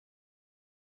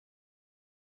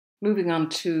Moving on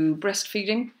to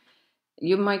breastfeeding,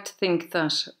 you might think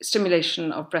that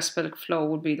stimulation of breast milk flow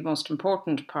would be the most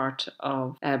important part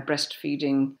of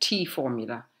breastfeeding tea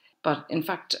formula, but in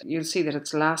fact you'll see that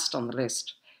it's last on the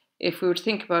list. If we were to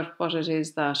think about what it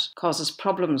is that causes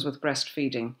problems with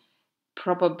breastfeeding,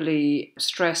 probably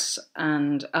stress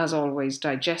and, as always,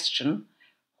 digestion,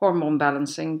 hormone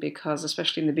balancing, because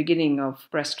especially in the beginning of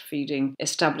breastfeeding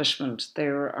establishment,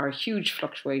 there are huge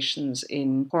fluctuations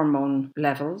in hormone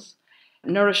levels.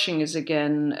 Nourishing is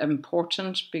again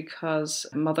important because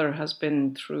a mother has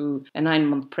been through a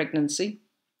 9-month pregnancy,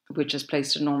 which has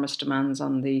placed enormous demands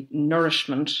on the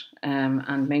nourishment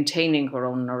and maintaining her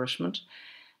own nourishment.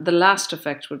 The last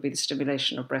effect would be the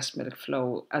stimulation of breast milk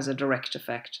flow as a direct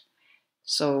effect.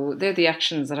 So they're the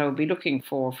actions that I would be looking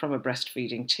for from a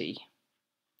breastfeeding tea.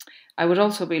 I would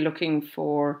also be looking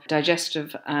for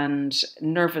digestive and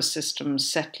nervous system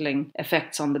settling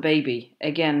effects on the baby,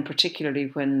 again, particularly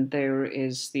when there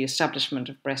is the establishment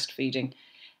of breastfeeding.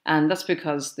 And that's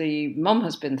because the mum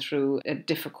has been through a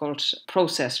difficult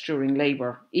process during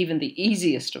labour. Even the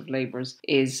easiest of labours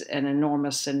is an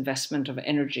enormous investment of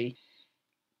energy.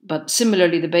 But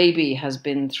similarly, the baby has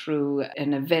been through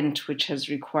an event which has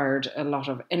required a lot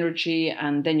of energy,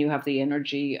 and then you have the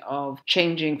energy of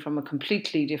changing from a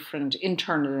completely different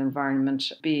internal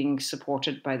environment, being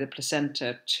supported by the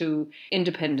placenta, to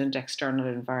independent external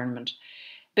environment.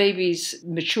 Babies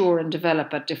mature and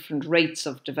develop at different rates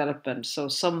of development. So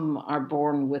some are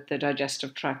born with a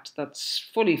digestive tract that's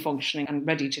fully functioning and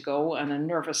ready to go, and a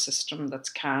nervous system that's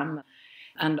calm,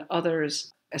 and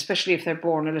others, especially if they're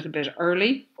born a little bit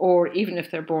early, or even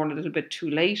if they're born a little bit too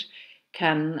late,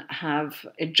 can have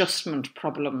adjustment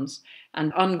problems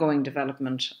and ongoing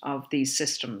development of these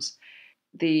systems.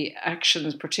 The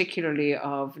actions, particularly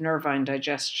of nervine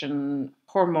digestion,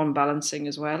 hormone balancing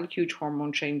as well, huge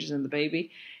hormone changes in the baby,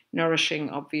 nourishing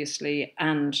obviously,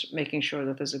 and making sure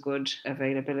that there's a good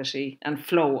availability and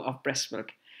flow of breast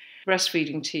milk.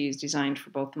 Breastfeeding tea is designed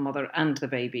for both the mother and the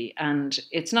baby, and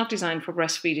it's not designed for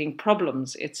breastfeeding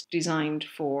problems, it's designed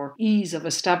for ease of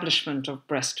establishment of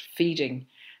breastfeeding.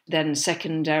 Then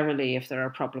secondarily, if there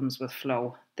are problems with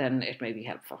flow, then it may be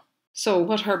helpful. So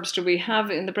what herbs do we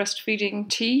have in the breastfeeding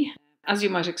tea? As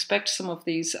you might expect, some of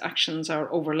these actions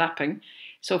are overlapping.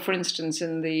 So for instance,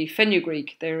 in the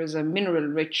fenugreek, there is a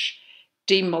mineral-rich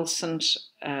demulcent,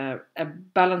 a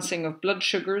balancing of blood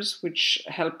sugars, which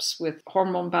helps with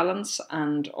hormone balance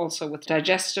and also with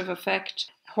digestive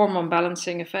effect, hormone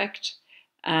balancing effect,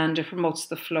 and it promotes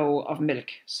the flow of milk.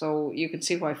 So you can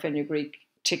see why fenugreek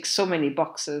ticks so many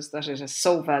boxes, that it is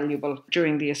so valuable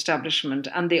during the establishment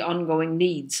and the ongoing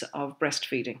needs of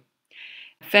breastfeeding.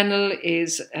 Fennel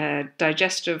is a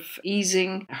digestive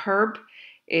easing herb.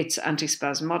 It's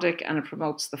antispasmodic and it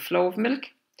promotes the flow of milk.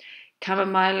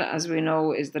 Chamomile, as we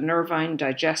know, is the nervine,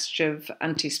 digestive,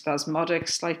 antispasmodic,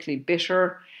 slightly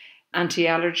bitter,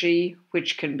 anti-allergy,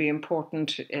 which can be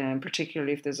important,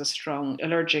 particularly if there's a strong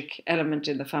allergic element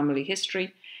in the family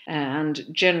history. And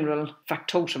general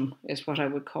factotum is what I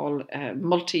would call a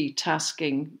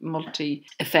multitasking,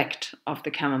 multi-effect of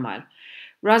the chamomile.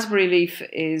 Raspberry leaf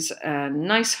is a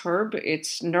nice herb.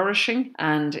 It's nourishing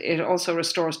and it also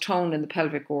restores tone in the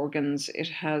pelvic organs. It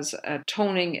has a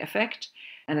toning effect,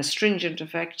 an astringent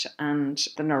effect, and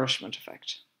the nourishment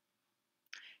effect.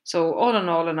 So all in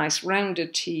all, a nice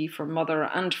rounded tea for mother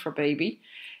and for baby.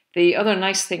 The other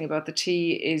nice thing about the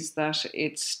tea is that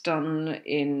it's done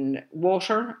in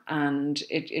water and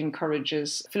it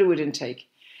encourages fluid intake.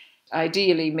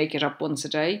 Ideally, make it up once a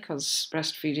day because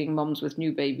breastfeeding mums with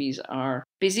new babies are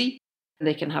busy.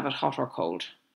 They can have it hot or cold.